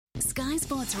Sky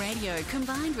Sports Radio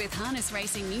combined with Harness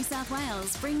Racing New South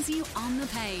Wales brings you On the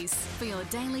Pace for your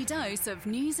daily dose of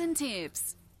news and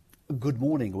tips. Good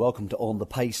morning. Welcome to On the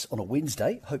Pace on a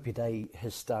Wednesday. Hope your day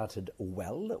has started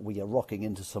well. We are rocking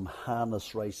into some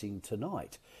harness racing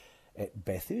tonight at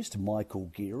Bathurst.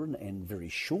 Michael Guerin and very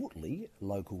shortly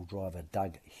local driver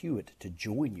Doug Hewitt to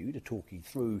join you to talk you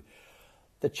through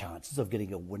the chances of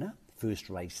getting a winner.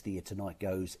 First race there tonight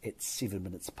goes at 7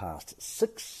 minutes past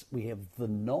 6. We have the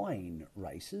 9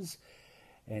 races,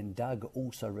 and Doug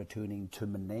also returning to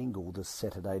Menangle this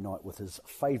Saturday night with his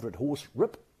favourite horse,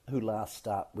 Rip, who last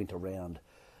start went around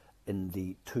in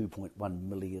the $2.1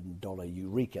 million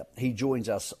Eureka. He joins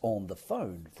us on the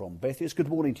phone from Bathurst. Good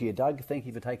morning to you, Doug. Thank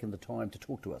you for taking the time to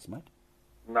talk to us, mate.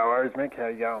 No worries, Mick. How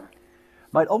you going?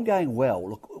 Mate, I'm going well.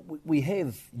 Look, we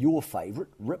have your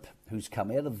favourite, Rip, who's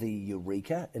come out of the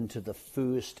Eureka into the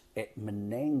first at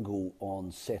Menangle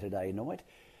on Saturday night.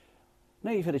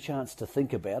 Now you've had a chance to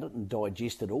think about it and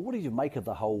digest it all. What do you make of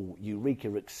the whole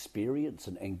Eureka experience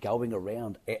and going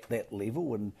around at that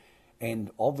level?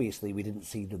 And obviously we didn't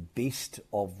see the best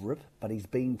of Rip, but he's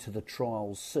been to the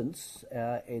trials since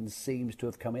and seems to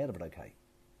have come out of it okay.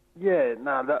 Yeah,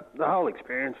 no, the whole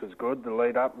experience was good. The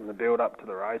lead up and the build up to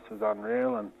the race was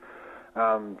unreal, and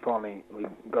finally we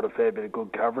got a fair bit of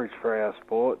good coverage for our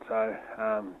sport, so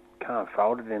can't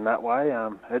fault it in that way.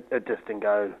 It just didn't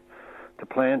go to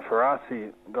plan for us. He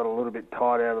got a little bit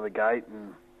tight out of the gate,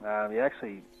 and he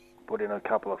actually put in a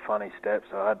couple of funny steps,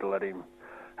 so I had to let him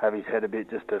have his head a bit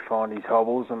just to find his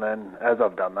hobbles, and then as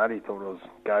I've done that, he thought it was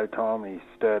go time. He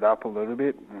stirred up a little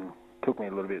bit and took me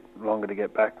a little bit longer to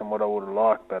get back than what I would have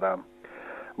liked, but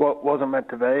what wasn't meant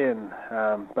to be. And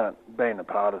but being a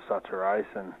part of such a race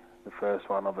and the first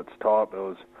one of its type, it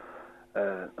was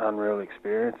an unreal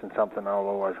experience and something I'll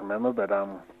always remember. But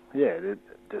it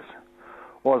just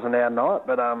wasn't our night.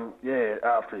 But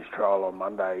after his trial on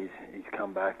Monday, he's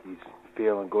come back. He's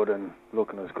feeling good and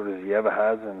looking as good as he ever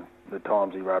has, and the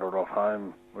times he rattled off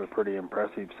home were pretty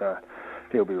impressive. So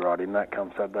he'll be right in that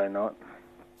come Saturday night.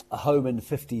 A home in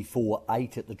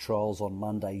 54.8 at the trials on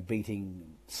Monday,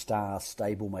 beating star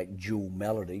stablemate Jewel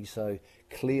Melody. So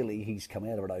clearly he's come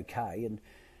out of it okay. And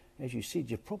as you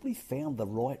said, you've probably found the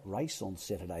right race on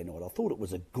Saturday night. I thought it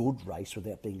was a good race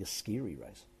without being a scary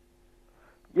race.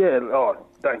 Yeah,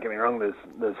 don't get me wrong.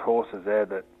 There's horses there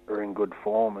that are in good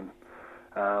form,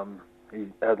 and he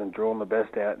hasn't drawn the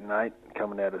best out in 8,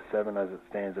 coming out of 7 as it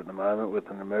stands at the moment with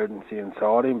an emergency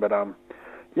inside him. But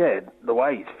the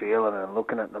way he's feeling and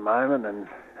looking at the moment, and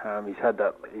he had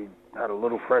a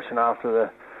little freshen after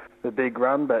the big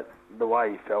run, but the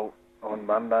way he felt on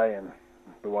Monday and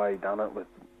the way he done it with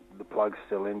the plug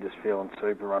still in, just feeling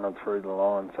super running through the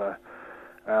line. So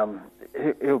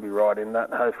he'll be right in that.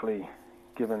 Hopefully,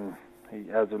 given he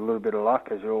has a little bit of luck,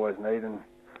 as you always need, and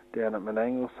down at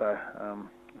Menangle. So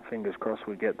fingers crossed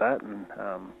we get that, and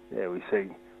we see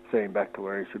him back to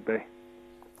where he should be.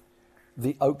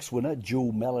 The Oaks winner,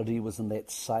 Jewel Melody, was in that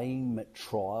same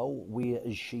trial. Where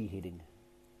is she heading?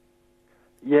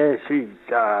 Yeah,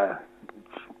 I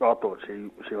thought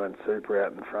she went super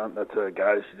out in front. That's her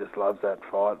go. She just loves that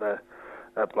fight.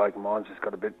 That bloke of mine's just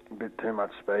got a bit too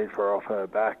much speed for her off her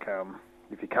back.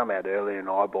 If you come out early and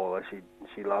eyeball her,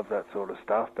 she loves that sort of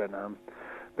stuff. But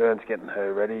Byrne's getting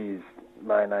her ready. His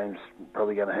main name's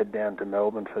probably going to head down to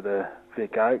Melbourne for the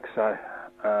Vic Oaks. So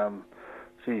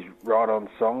she's right on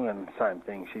song, and same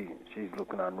thing. She's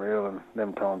looking unreal, and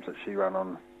them times that she ran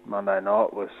on Monday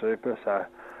night were super. So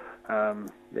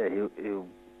he'll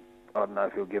I don't know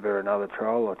if he'll give her another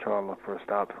trial or try and look for a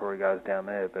start before he goes down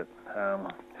there. But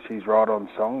she's right on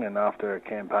song, and after her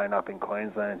campaign up in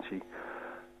Queensland, she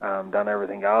done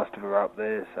everything asked of her up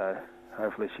there. So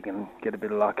hopefully she can get a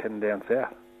bit of luck heading down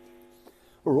south.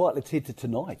 All right, let's head to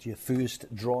tonight. Your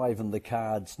first drive in the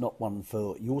cards, not one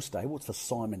for your stable, it's for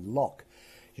Simon Locke.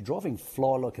 You're driving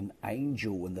Fly Like an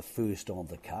Angel in the first on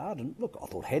the card, and look, I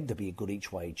thought it had to be a good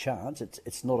each-way chance.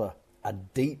 It's not a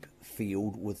deep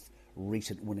field with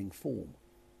recent winning form.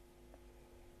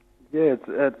 Yeah,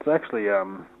 it's actually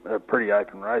a pretty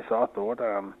open race, I thought.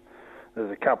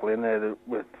 There's a couple in there that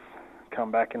with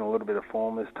come back in a little bit of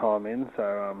form this time in,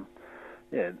 so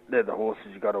they're the horses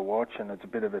you got to watch, and it's a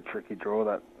bit of a tricky draw,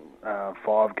 that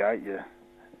 5 gate.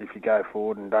 If you go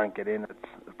forward and don't get in,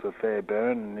 it's a fair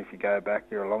burn, and if you go back,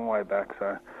 you're a long way back.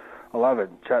 So I'll have a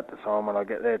chat to Simon when I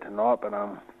get there tonight, but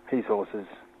his horses,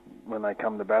 when they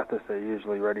come to Bathurst, they're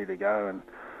usually ready to go,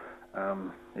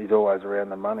 and he's always around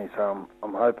the money, so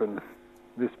I'm hoping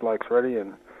this bloke's ready,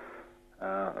 and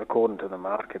according to the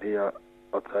market here,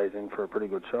 I'd say he's in for a pretty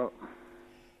good shot.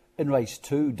 In race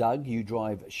 2, Doug, you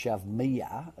drive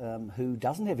Shavmia, who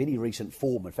doesn't have any recent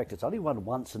form. In fact, it's only won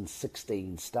once in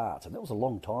 16 starts, and that was a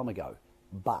long time ago.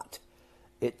 But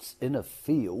it's in a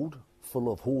field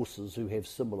full of horses who have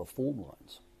similar form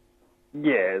lines.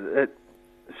 Yeah,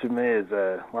 Shavmia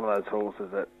is one of those horses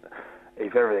that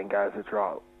if everything goes its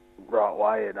right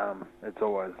way, it's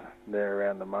always there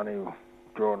around the money.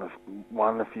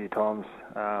 Won a few times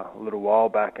a little while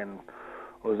back and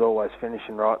was always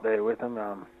finishing right there with him.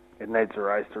 It needs a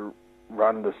race to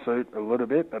run to suit a little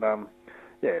bit, but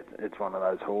it's one of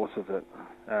those horses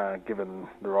that, given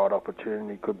the right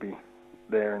opportunity, could be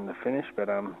there in the finish. But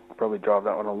probably drive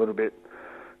that one a little bit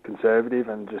conservative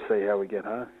and just see how we get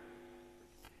home.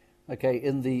 Okay,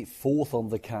 in the 4th on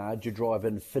the card, you drive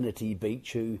Infinity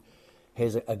Beach, who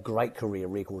has a great career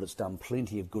record. It's done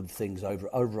plenty of good things over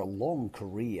a long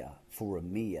career for a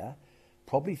mare.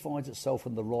 Probably finds itself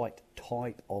in the right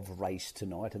type of race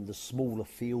tonight, and the smaller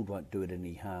field won't do it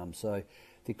any harm. So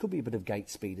there could be a bit of gate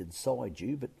speed inside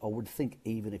you, but I would think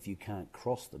even if you can't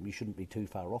cross them, you shouldn't be too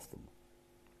far off them.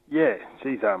 Yeah,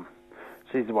 she's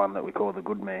the one that we call the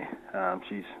good mare.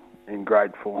 She's in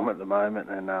great form at the moment,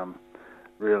 and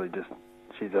really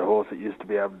she's a horse that used to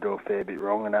be able to do a fair bit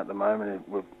wrong, and at the moment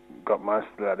we've got most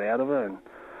of that out of her, and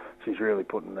she's really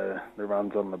putting the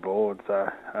runs on the board. So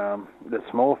the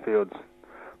small field's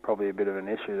probably a bit of an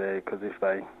issue there, because if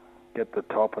they get the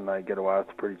top and they get away with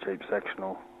a pretty cheap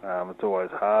sectional, it's always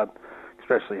hard,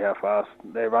 especially how fast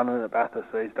they're running at Bathurst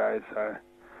these days.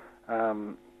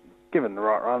 So given the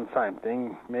right run, same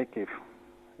thing, Mick.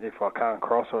 If I can't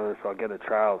cross her, if I get a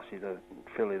trail, she's a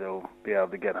filly that'll be able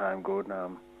to get home good.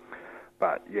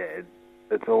 But yeah,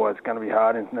 it's always going to be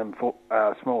hard in them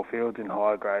small fields in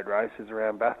higher grade races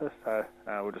around Bathurst. So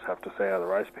we'll just have to see how the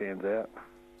race pans out.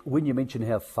 When you mention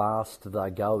how fast they're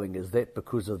going, is that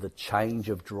because of the change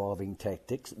of driving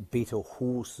tactics, better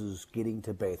horses getting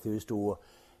to Bathurst, or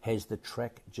has the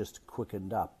track just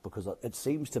quickened up? Because it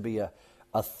seems to be a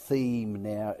theme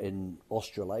now in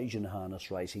Australasian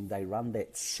harness racing. They run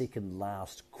that second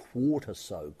last quarter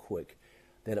so quick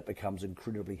that it becomes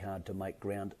incredibly hard to make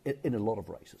ground in a lot of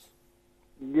races.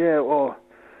 Yeah, well,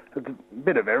 it's a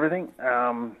bit of everything.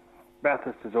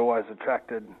 Bathurst has always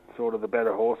attracted sort of the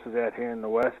better horses out here in the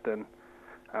west, and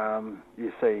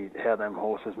you see how them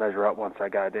horses measure up once they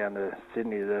go down to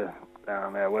Sydney.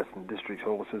 Our Western Districts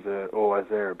horses are always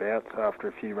thereabouts after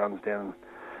a few runs down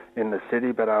in the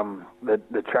city, but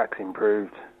the track's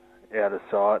improved out of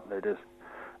sight.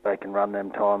 They can run them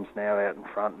times now out in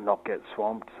front and not get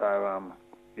swamped. So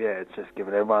it's just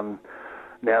given everyone,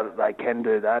 now that they can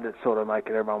do that, it's sort of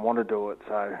making everyone want to do it.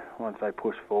 So once they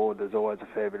push forward, there's always a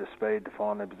fair bit of speed to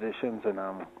find their positions,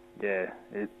 and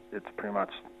it's pretty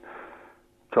much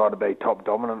tried to be top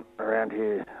dominant around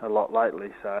here a lot lately.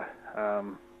 So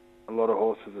a lot of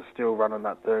horses are still running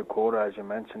that third quarter, as you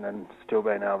mentioned, and still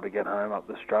being able to get home up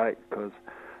the straight, because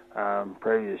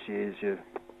previous years,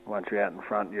 once you're out in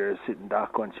front, you're a sitting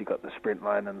duck once you've got the sprint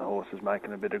lane and the horse is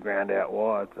making a bit of ground out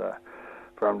wide. So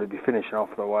for them to be finishing off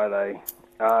the way they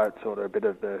are, it's sort of a bit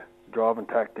of the driving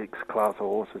tactics, class of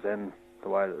horses, and the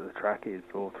way that the track is,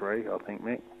 all three, I think,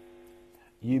 Mick.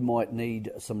 You might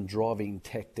need some driving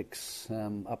tactics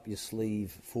up your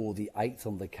sleeve for the 8th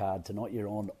on the card tonight. You're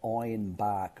on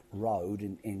Ironbark Road,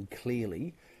 and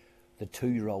clearly the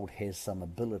 2-year-old has some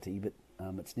ability, but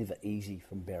it's never easy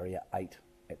from barrier 8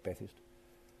 at Bathurst.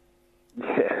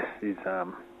 Yeah, he's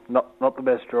not the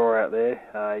best drawer out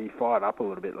there. He fired up a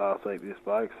little bit last week, this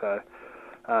bloke, so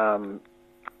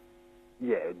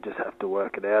just have to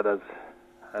work it out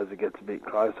as it gets a bit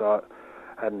closer. I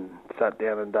hadn't sat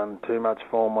down and done too much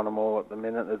form on them all at the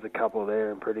minute. There's a couple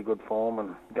there in pretty good form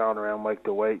and going around week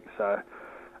to week. So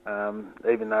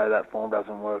even though that form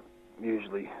doesn't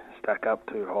usually stack up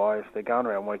too high, if they're going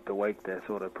around week to week, they're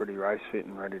sort of pretty race fit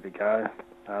and ready to go.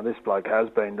 This bloke has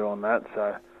been doing that.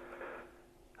 So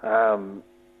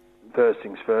first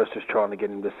things first, just trying to get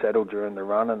him to settle during the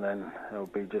run, and then it'll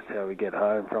be just how we get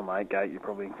home. From 8 gate, you're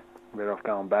probably better off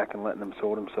going back and letting them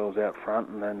sort themselves out front,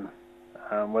 and then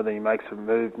whether he makes a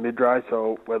move mid-race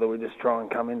or whether we just try and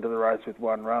come into the race with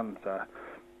one run. So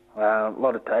a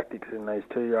lot of tactics in these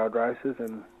 2-year-old races,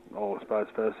 and I suppose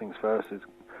first things first is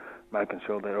making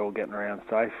sure they're all getting around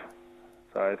safe.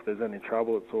 So if there's any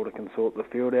trouble, it sort of can sort the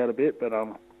field out a bit, but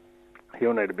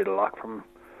he'll need a bit of luck from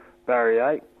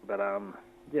barrier 8. But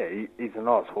he's a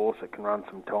nice horse that can run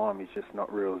some time. He's just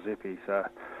not real zippy, so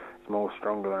he's more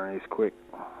stronger than he's quick.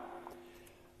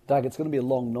 Doug, it's going to be a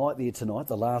long night there tonight.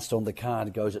 The last on the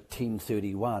card goes at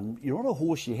 10:31. You're on a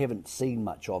horse you haven't seen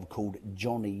much of called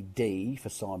Johnny D for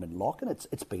Simon Locke, and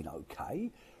it's been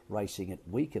okay racing at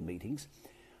weaker meetings.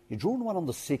 You're drawn one on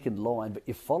the second line, but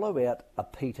you follow out a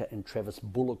Peter and Travis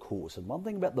Bullock horse. And one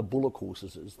thing about the Bullock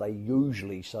horses is they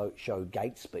usually show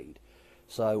gate speed.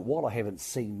 So while I haven't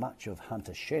seen much of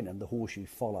Hunter Shannon, the horse you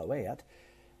follow out,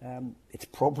 it's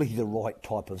probably the right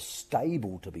type of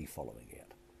stable to be following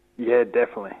out. Yeah,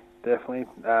 definitely.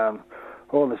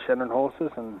 All the Shannon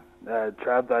horses and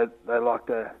Trav, they like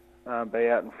to be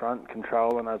out in front,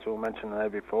 controlling, as we mentioned there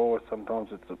before. Sometimes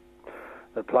it's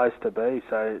the place to be.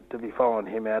 So to be following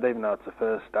him out, even though it's the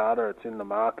first starter, it's in the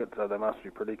market, so they must be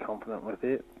pretty confident with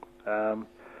it.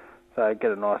 So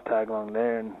get a nice tag along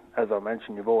there, and as I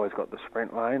mentioned, you've always got the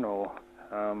sprint lane, or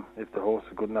if the horse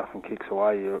is good enough and kicks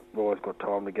away, you've always got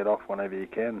time to get off whenever you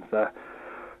can. So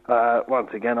once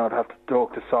again, I'd have to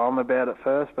talk to Simon about it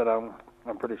first, but I'm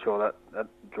pretty sure that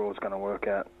draw's going to work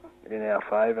out in our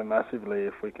favour massively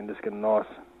if we can just get a nice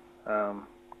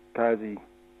cosy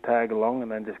tag along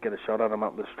and then just get a shot at them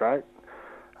up the straight.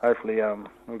 Hopefully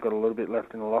we've got a little bit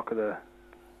left in the locker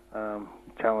to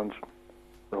challenge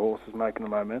the horses making the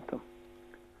momentum.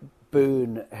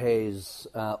 Burn has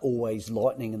always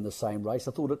lightning in the same race.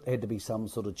 I thought it had to be some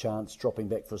sort of chance dropping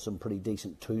back for some pretty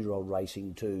decent 2-year-old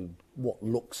racing to what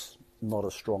looks not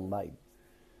a strong maid.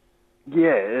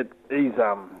 Yeah, he's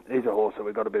a horse that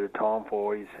we've got a bit of time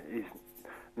for. He's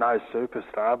no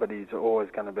superstar, but he's always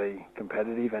going to be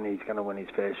competitive, and he's going to win his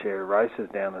fair share of races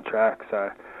down the track. So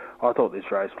I thought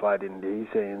this race played into his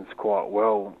hands quite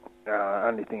well.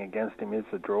 Only thing against him is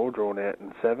the drawn out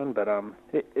in 7, but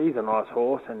he's a nice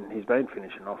horse, and he's been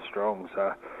finishing off strong.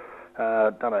 So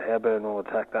don't know how Burn will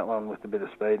attack that one with a bit of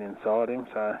speed inside him.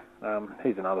 So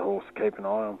he's another horse to keep an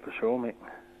eye on for sure, Mick.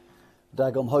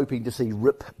 Doug, I'm hoping to see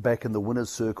Rip back in the winner's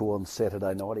circle on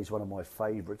Saturday night. He's one of my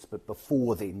favourites, but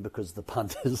before then, because the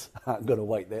punters aren't going to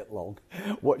wait that long,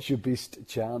 what's your best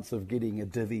chance of getting a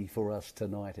divvy for us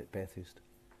tonight at Bathurst?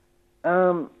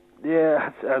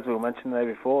 Yeah, as we mentioned there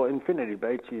before, Infinity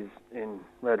Beach is in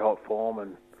red-hot form,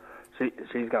 and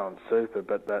she's going super,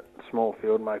 but that small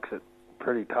field makes it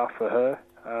pretty tough for her.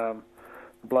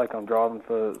 The bloke I'm driving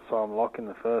for Simon Locke in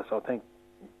the first, I think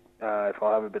if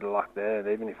I have a bit of luck there, and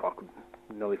even if I could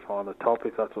nearly find the top,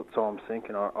 if that's what Simon's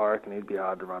thinking, I reckon he'd be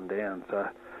hard to run down. So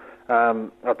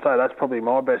I'd say that's probably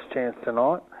my best chance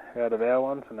tonight out of our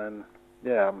ones, and then,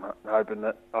 yeah, I'm hoping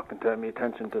that I can turn my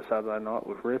attention to Saturday night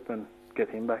with Rip and get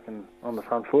him back on the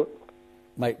front foot.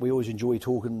 Mate, we always enjoy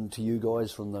talking to you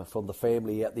guys from the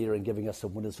family out there and giving us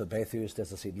some winners for Bathurst.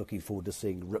 As I said, looking forward to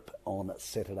seeing Rip on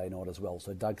Saturday night as well.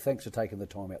 So, Doug, thanks for taking the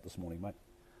time out this morning, mate.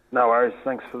 No worries.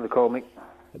 Thanks for the call, Mick.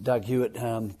 Doug Hewitt,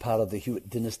 part of the Hewitt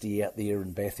dynasty out there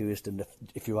in Bathurst, and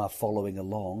if you are following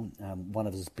along, one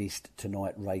of his best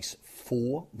tonight, race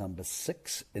 4, number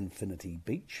 6, Infinity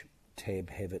Beach. Tab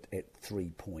have it at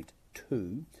 3.2.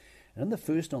 And in the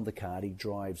first on the card, he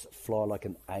drives Fly Like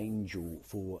an Angel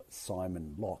for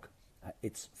Simon Locke.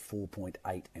 It's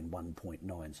 4.8 and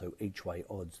 1.9, so each way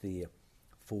odds there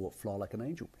for Fly Like an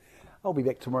Angel. I'll be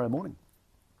back tomorrow morning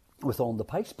with On the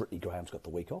Pace. Brittany Graham's got the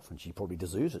week off, and she probably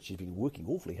deserves it. She's been working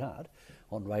awfully hard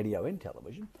on radio and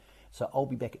television. So I'll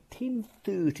be back at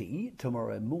 10:30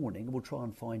 tomorrow morning. We'll try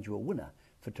and find you a winner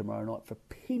for tomorrow night for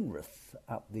Penrith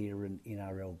up there in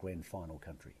NRL Grand Final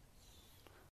country.